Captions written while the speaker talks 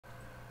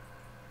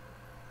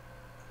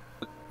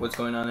What's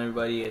going on,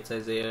 everybody? It's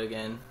Isaiah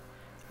again.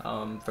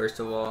 First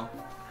of all,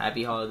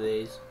 happy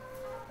holidays.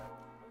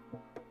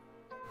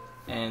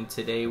 And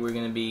today we're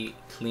gonna be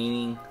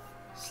cleaning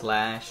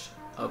slash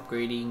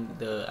upgrading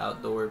the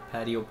outdoor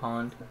patio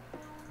pond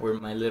where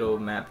my little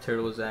map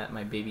turtle is at,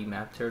 my baby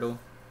map turtle.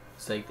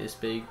 It's like this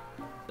big.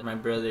 My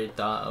brother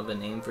thought of a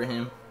name for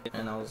him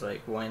and I was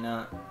like, why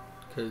not?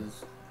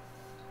 Because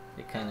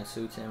it kind of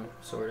suits him,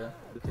 sorta,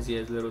 because he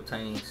has little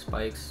tiny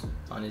spikes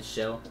on his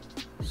shell.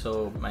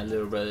 So my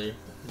little brother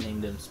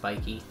named him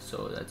Spiky,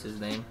 so that's his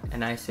name.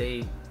 And I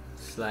say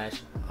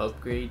slash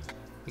upgrade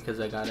because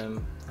I got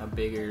him a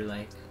bigger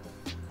like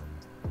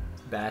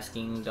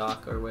basking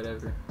dock or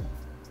whatever.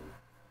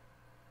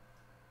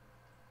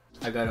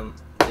 I got him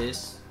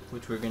this,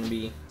 which we're gonna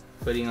be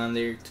putting on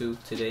there too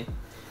today,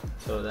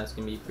 so that's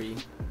gonna be pretty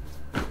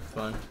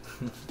fun.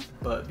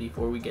 But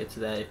before we get to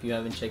that, if you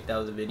haven't checked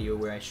out the video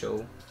where I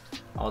show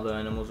all the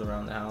animals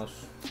around the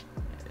house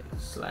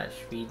slash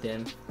feed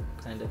them,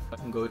 kind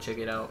of, go check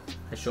it out.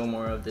 I show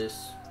more of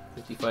this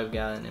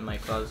 55-gallon in my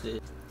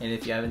closet. And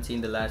if you haven't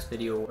seen the last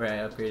video where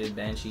I upgraded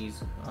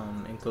Banshee's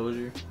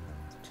enclosure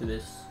to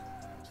this,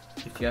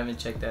 if you haven't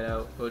checked that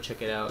out, go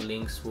check it out.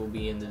 Links will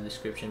be in the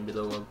description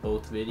below of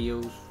both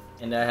videos.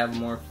 And I have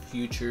more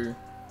future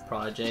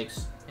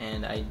projects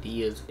and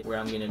ideas where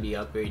I'm going to be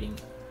upgrading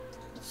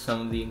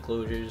some of the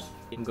enclosures.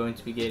 I'm going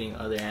to be getting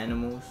other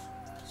animals,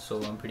 so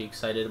I'm pretty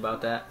excited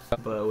about that.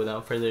 But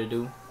without further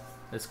ado,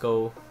 let's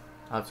go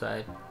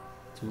outside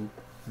to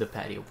the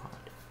patio pond.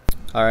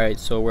 Alright,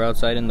 so we're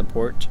outside in the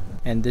porch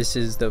and this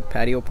is the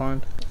patio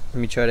pond.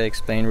 Let me try to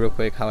explain real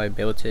quick how I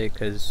built it,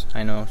 because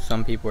I know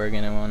some people are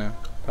gonna wanna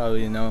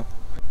probably know.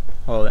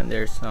 Oh, and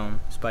there's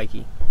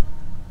Spiky.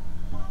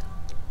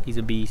 He's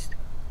a beast.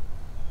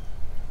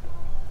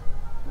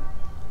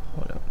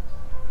 Hold up.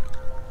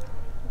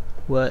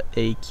 What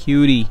a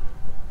cutie.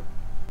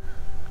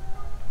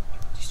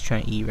 He's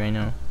trying to eat right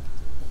now.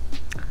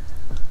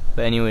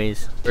 But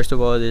anyways, first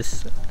of all,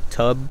 this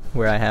tub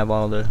where I have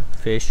all the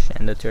fish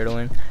and the turtle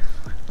in,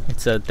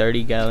 it's a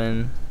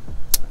 30-gallon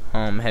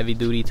heavy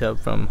duty tub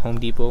from Home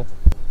Depot.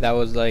 That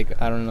was like,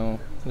 I don't know,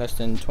 less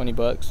than 20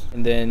 bucks.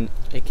 And then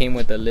it came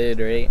with a lid,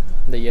 right?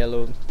 The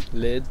yellow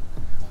lid.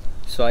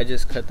 So I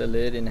just cut the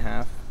lid in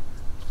half,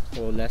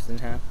 well, less than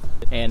half,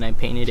 and I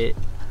painted it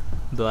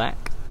black.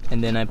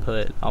 And then I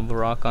put lava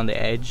rock on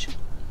the edge,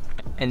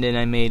 and then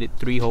I made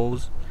 3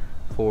 holes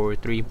for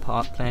 3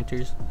 pot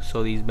planters.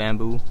 So these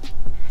bamboo,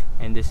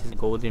 and this is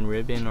golden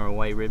ribbon or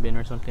white ribbon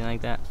or something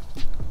like that.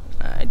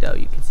 I doubt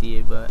you can see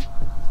it, but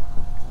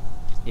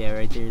yeah,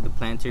 right there, the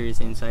planter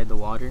is inside the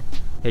water.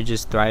 They're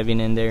just thriving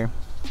in there.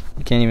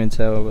 You can't even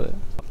tell, but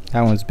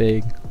that one's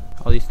big.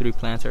 All these 3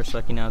 plants are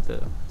sucking out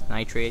the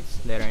nitrates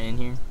that are in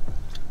here,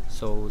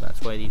 so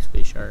that's why these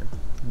fish are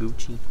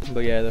Gucci.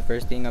 But yeah, the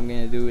first thing I'm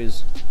gonna do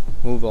is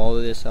move all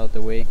of this out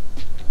the way,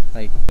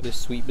 like this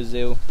sweet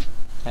Brazil,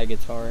 that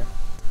guitar,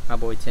 my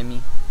boy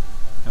Timmy,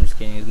 I'm just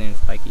kidding, his name is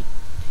Spiky,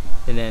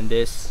 and then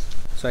this,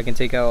 so I can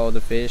take out all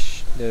the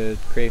fish, the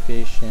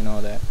crayfish and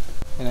all that.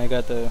 And I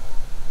got the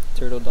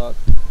turtle dock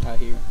out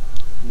here.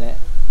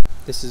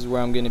 This is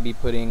where I'm gonna be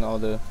putting all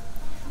the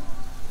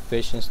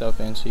fish and stuff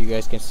in, so you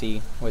guys can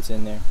see what's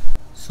in there.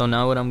 So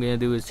now what I'm gonna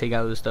do is take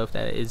out the stuff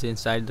that is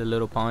inside the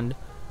little pond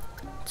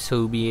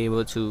to be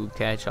able to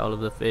catch all of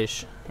the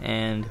fish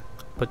and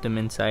put them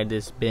inside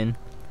this bin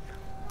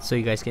so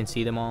you guys can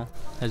see them all.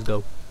 Let's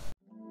go.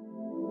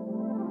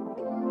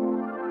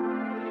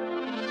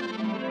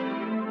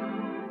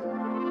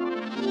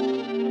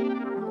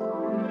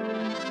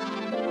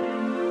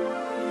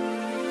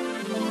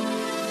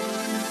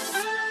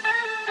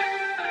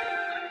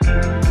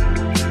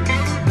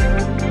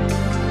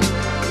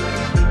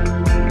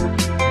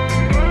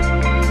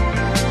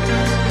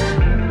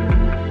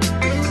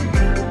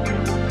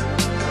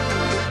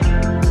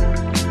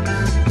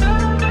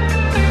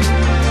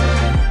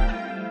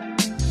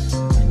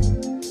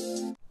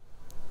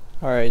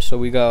 Alright, so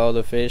we got all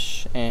the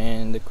fish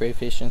and the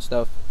crayfish and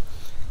stuff,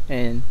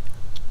 and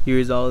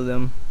here's all of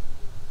them.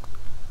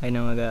 I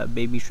know I got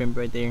baby shrimp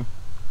right there.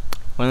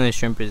 One of the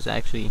shrimp is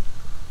actually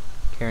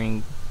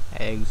carrying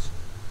eggs.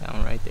 That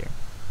one right there,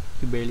 you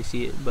can barely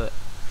see it, but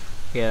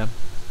yeah.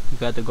 We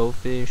got the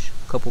goldfish,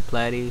 a couple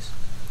platies,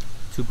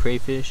 2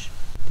 crayfish.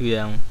 Look at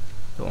that one,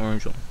 the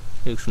orange one.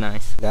 It looks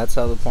nice. That's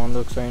how the pond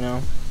looks right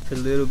now. It's a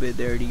little bit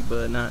dirty,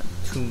 but not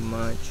too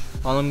much.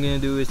 All I'm gonna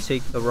do is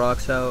take the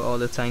rocks out, all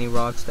the tiny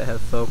rocks that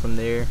have fell from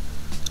there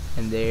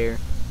and there.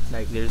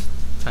 Like there's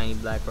tiny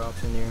black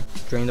rocks in there.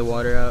 Drain the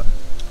water out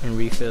and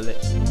refill it.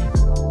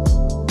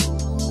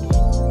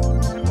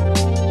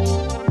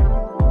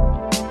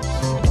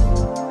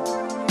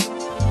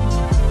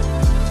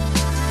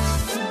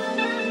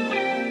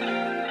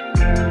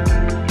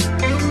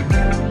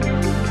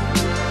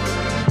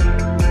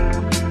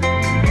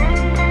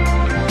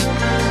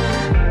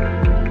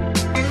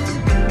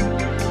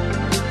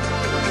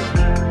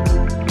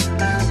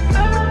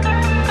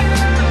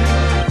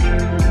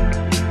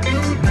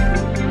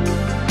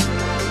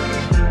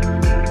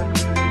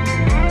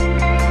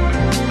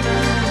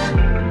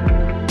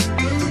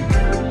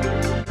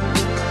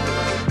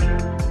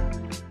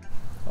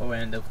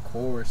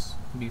 course,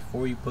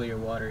 before you put your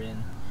water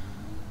in,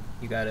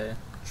 you gotta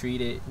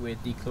treat it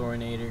with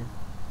dechlorinator,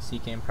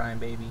 Secant Prime,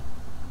 baby.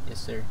 Yes,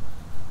 sir.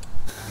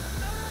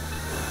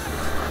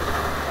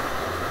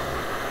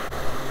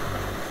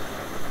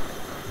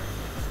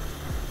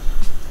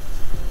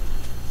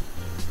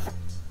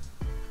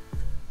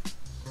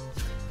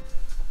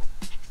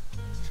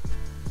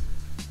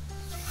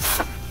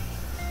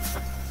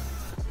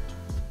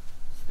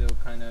 Still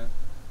kind of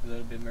a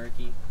little bit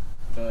murky,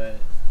 but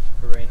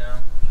for right now,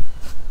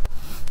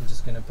 I'm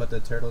just gonna put the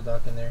turtle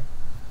dock in there.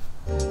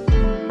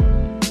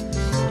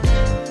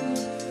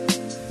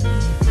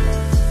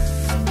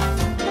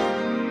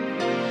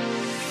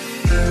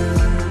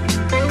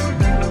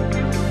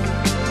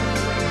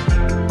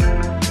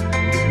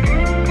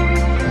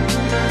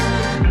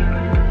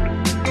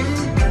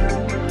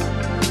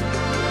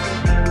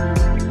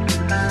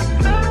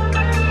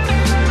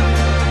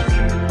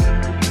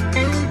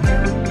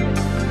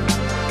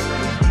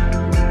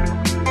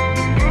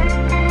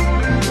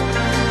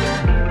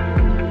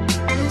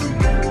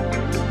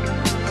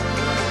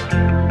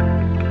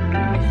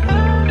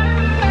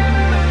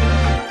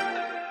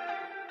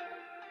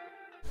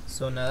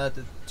 So now that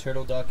the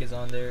turtle dock is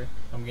on there,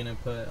 I'm gonna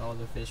put all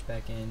the fish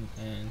back in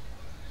and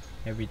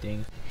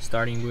everything.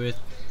 Starting with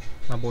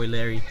my boy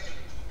Larry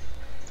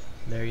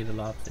the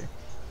lobster.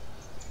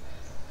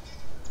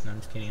 No, I'm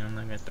just kidding, I'm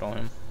not gonna throw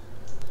him.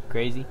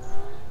 Crazy?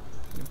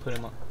 I'm gonna put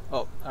him on.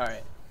 Oh,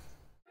 alright.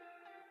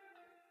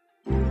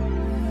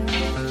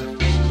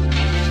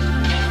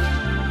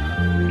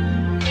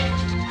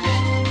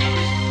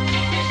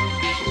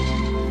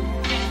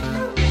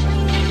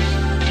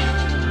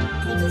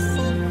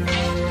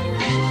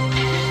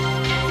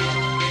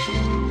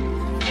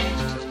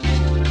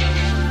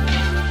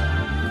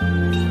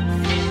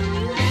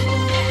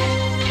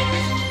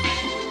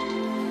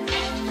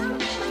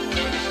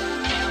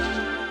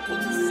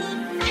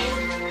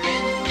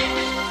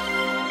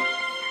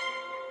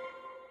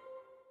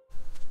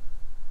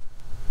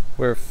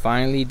 We're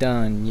finally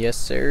done, yes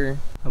sir.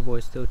 My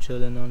boy's still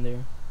chilling on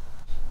there.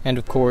 And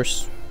of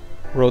course,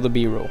 roll the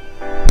B-roll.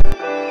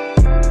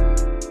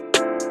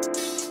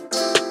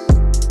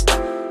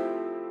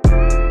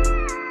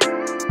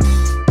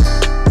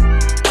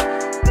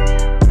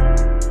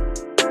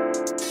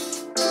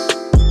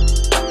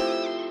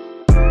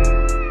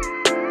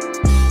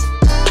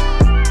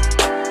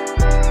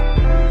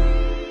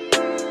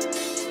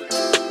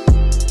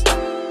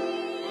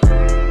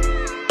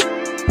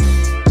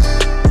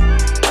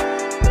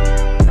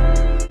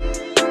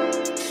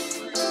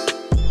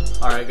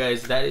 Alright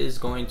guys, that is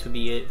going to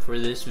be it for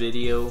this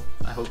video.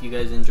 I hope you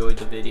guys enjoyed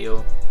the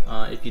video.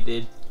 If you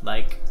did,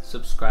 like,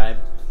 subscribe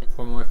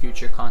for more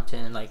future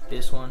content like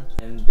this one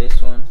and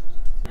this one.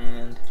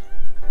 And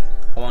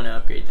I want to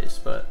upgrade this,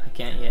 but I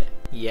can't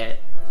yet.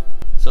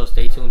 So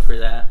stay tuned for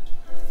that.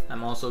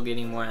 I'm also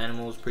getting more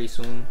animals pretty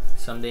soon,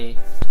 someday.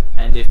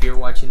 And if you're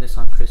watching this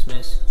on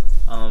Christmas,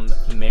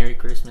 Merry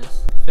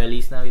Christmas,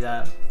 Feliz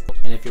Navidad.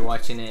 And if you're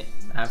watching it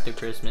after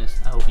Christmas,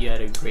 I hope you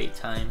had a great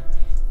time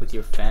with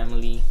your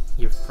family,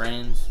 your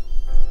friends,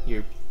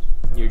 your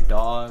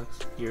dogs,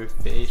 your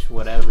fish,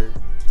 whatever.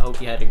 I hope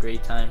you had a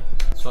great time.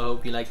 So I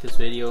hope you liked this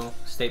video.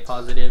 Stay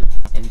positive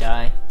and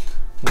die.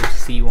 We'll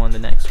see you on the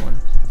next one.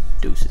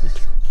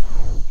 Deuces.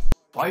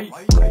 Bye.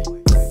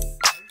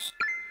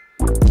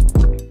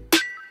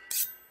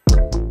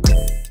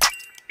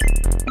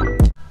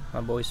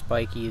 My boy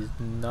Spiky is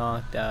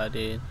knocked out,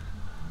 dude.